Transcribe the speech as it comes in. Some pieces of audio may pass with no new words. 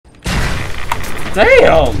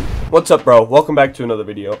Damn! What's up, bro? Welcome back to another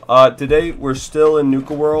video. Today we're still in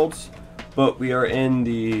Nuka Worlds, but we are in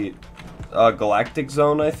the Galactic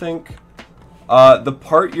Zone, I think. The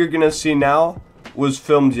part you're gonna see now was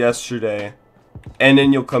filmed yesterday, and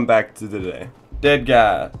then you'll come back to today. Dead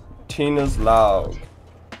guy. Tina's log.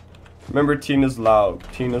 Remember Tina's log.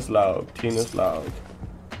 Tina's log. Tina's log.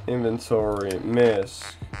 Inventory. Miss.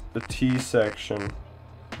 The T section.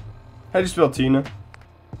 How do you spell Tina?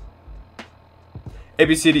 A,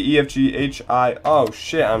 B, C, D, E, F, G, H, I. Oh,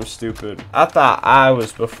 shit, I'm stupid. I thought I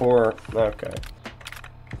was before. Okay.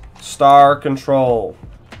 Star control.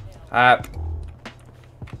 App.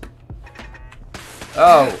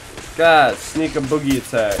 Oh, God. Sneak a boogie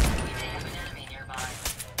attack.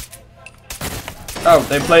 Oh,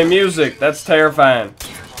 they play music. That's terrifying.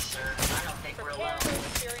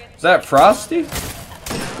 Is that Frosty?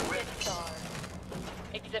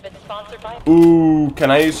 Ooh, can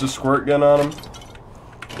I use the squirt gun on him?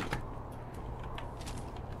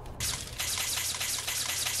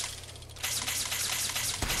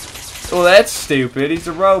 Well, that's stupid. He's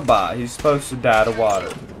a robot. He's supposed to die to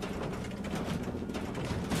water.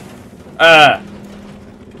 Ah!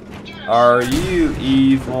 Are you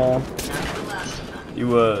evil? He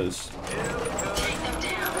was.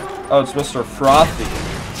 Oh, it's Mr. Frothy.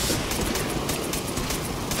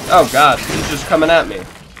 Oh, God. He's just coming at me.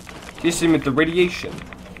 You see me with the radiation.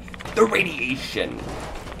 The radiation.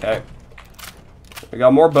 Okay. We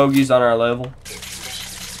got more bogeys on our level.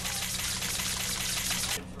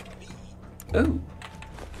 Ooh.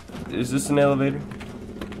 Is this an elevator?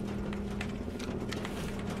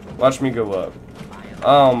 Watch me go up.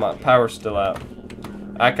 Oh, my power's still out.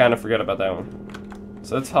 I kind of forgot about that one.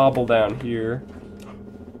 So let's hobble down here.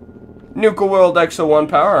 Nuka World Exo 1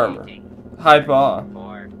 power armor. High paw.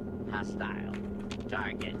 Hostile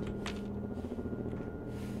target.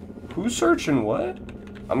 Who's searching what?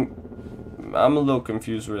 I'm a little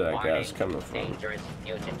confused where that guy's coming from. Dangerous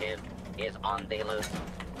fugitive is on the loose.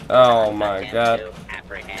 Oh my God.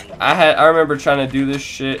 I remember trying to do this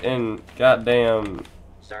shit in goddamn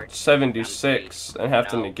 76 and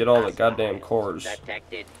having to get all the goddamn cores.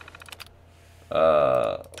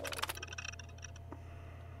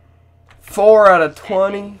 4 out of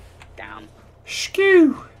 20.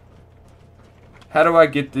 Skew. How do I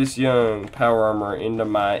get this young power armor into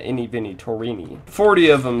my Inny Torini? 40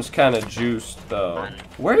 of them's kind of juiced though.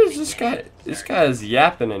 Where is this guy? This guy is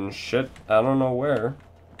yapping and shit. I don't know where.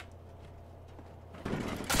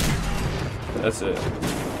 That's it.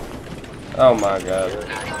 Oh my God.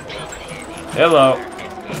 Hello.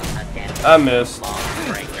 I missed.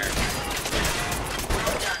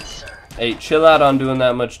 Hey, chill out on doing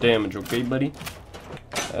that much damage, okay, buddy?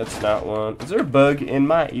 That's not one. Is there a bug in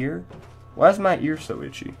my ear? Why is my ear so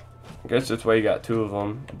itchy? I guess that's why you got 2 of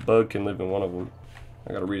them. A bug can live in one of them.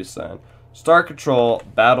 I gotta read a sign. Star Control,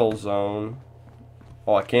 Battle Zone.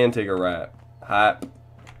 Oh, I can take a rat. Hype.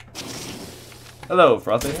 Hello,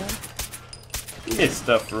 Frothy.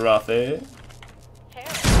 Mr. Frothy.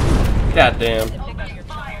 Goddamn.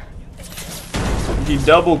 He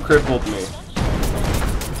double crippled me.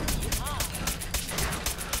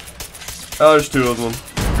 Oh, there's 2 of them.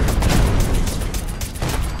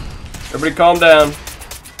 Everybody calm down.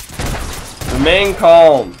 Remain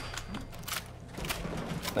calm.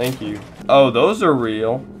 Thank you. Oh, those are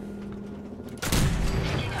real.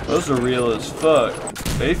 Those are real as fuck.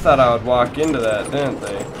 They thought I would walk into that, didn't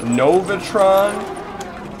they? Novatron?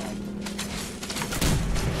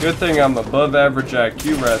 Good thing I'm above average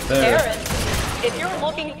IQ right there. If you're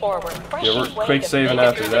looking for a refreshing yeah, we're quick saving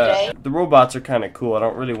after that. The robots are kind of cool. I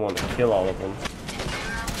don't really want to kill all of them.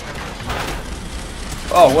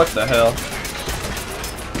 Oh, what the hell?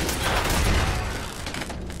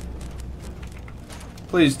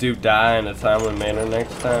 Please do die in a timely manner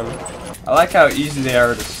next time. I like how easy they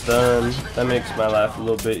are to stun. That makes my life a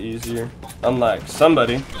little bit easier. Unlike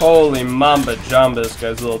somebody. Holy mamba jamba, this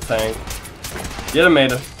guy's a little tank. Get him,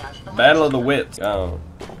 Ada. Battle of the Wits. Oh.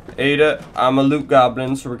 Ada, I'm a loot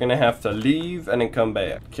goblin, so we're gonna have to leave and then come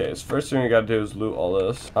back. Okay, so first thing we gotta do is loot all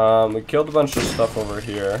this. We killed a bunch of stuff over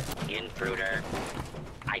here. Intruder.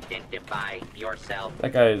 Identify yourself.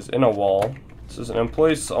 That guy is in a wall. This is an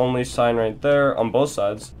employees only sign right there on both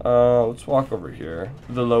sides. Let's walk over here.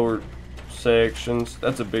 The lower sections.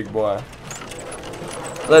 That's a big boy.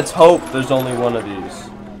 Let's hope there's only one of these.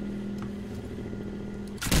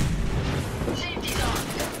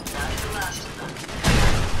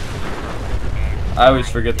 I always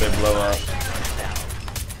forget they blow up.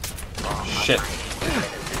 Shit.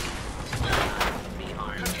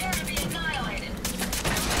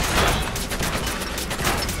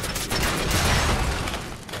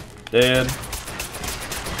 Dead.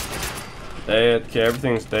 Dead. Okay,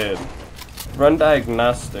 everything's dead. Run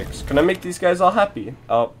diagnostics. Can I make these guys all happy?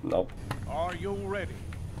 Oh, nope. Are you ready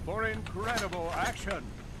for incredible action?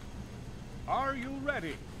 Are you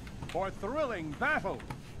ready for thrilling battle?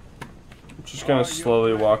 I'm just gonna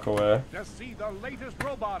slowly walk away. To see the latest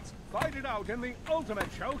robots fight it out in the ultimate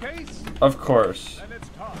showcase? Of course. Then it's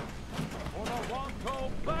time for the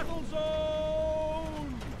Wonko Battle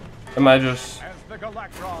Zone! Am I just... As the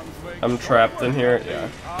Galactrons make I'm trapped in here? Yeah.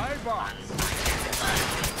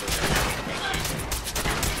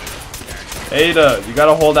 Ada, you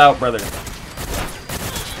gotta hold out, brother.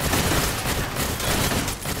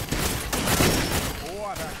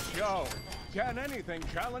 What a show! Can anything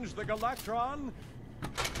challenge the Galactron?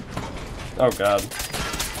 Oh god.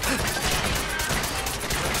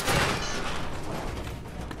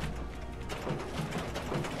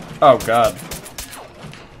 Oh god.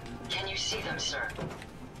 Can you see them, sir?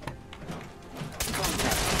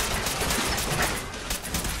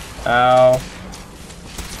 Ow.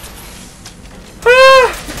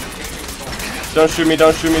 Ah! Don't shoot me,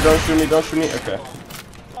 don't shoot me, don't shoot me, don't shoot me. Okay.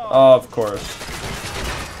 Oh, of course.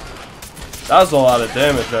 That was a lot of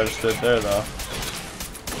damage I just did there, though.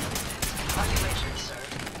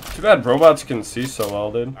 Too bad robots can see so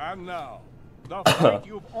well, dude. And now, the fight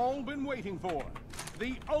you've all been waiting for.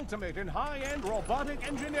 The ultimate in high-end robotic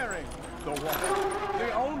engineering. The one,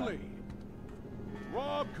 the only.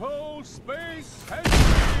 Robco Space Henry!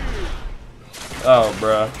 Oh,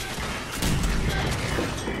 bruh.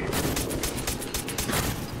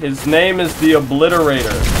 His name is the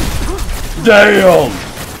Obliterator. Damn!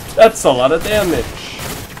 That's a lot of damage.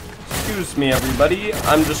 Excuse me, everybody.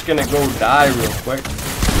 I'm just gonna go die real quick.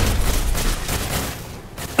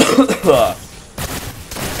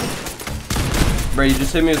 Bro, you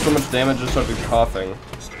just hit me with so much damage I started coughing.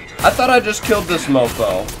 I thought I just killed this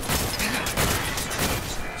mofo.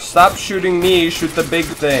 Stop shooting me, shoot the big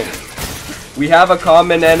thing. We have a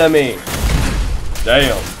common enemy.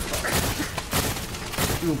 Damn.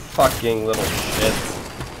 You fucking little shit.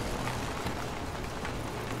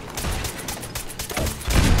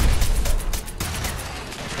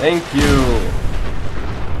 Thank you.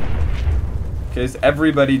 Okay, is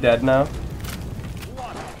everybody dead now?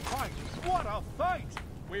 What a fight! What a fight!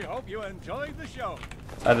 We hope you enjoyed the show.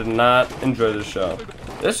 I did not enjoy the show.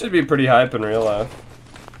 This should be pretty hype in real life.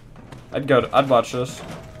 I'd watch this.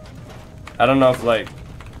 I don't know if like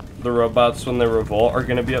the robots when they revolt are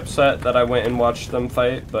gonna be upset that I went and watched them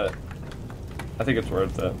fight, but I think it's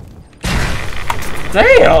worth it.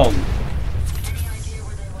 Damn!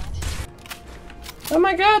 Oh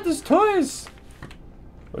my god, there's toys!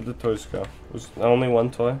 Where'd the toys go? Was there only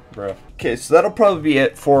one toy? Bro. Okay, so that'll probably be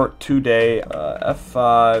it for today.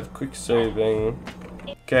 F5, quick saving.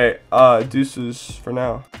 Okay, deuces for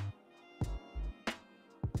now.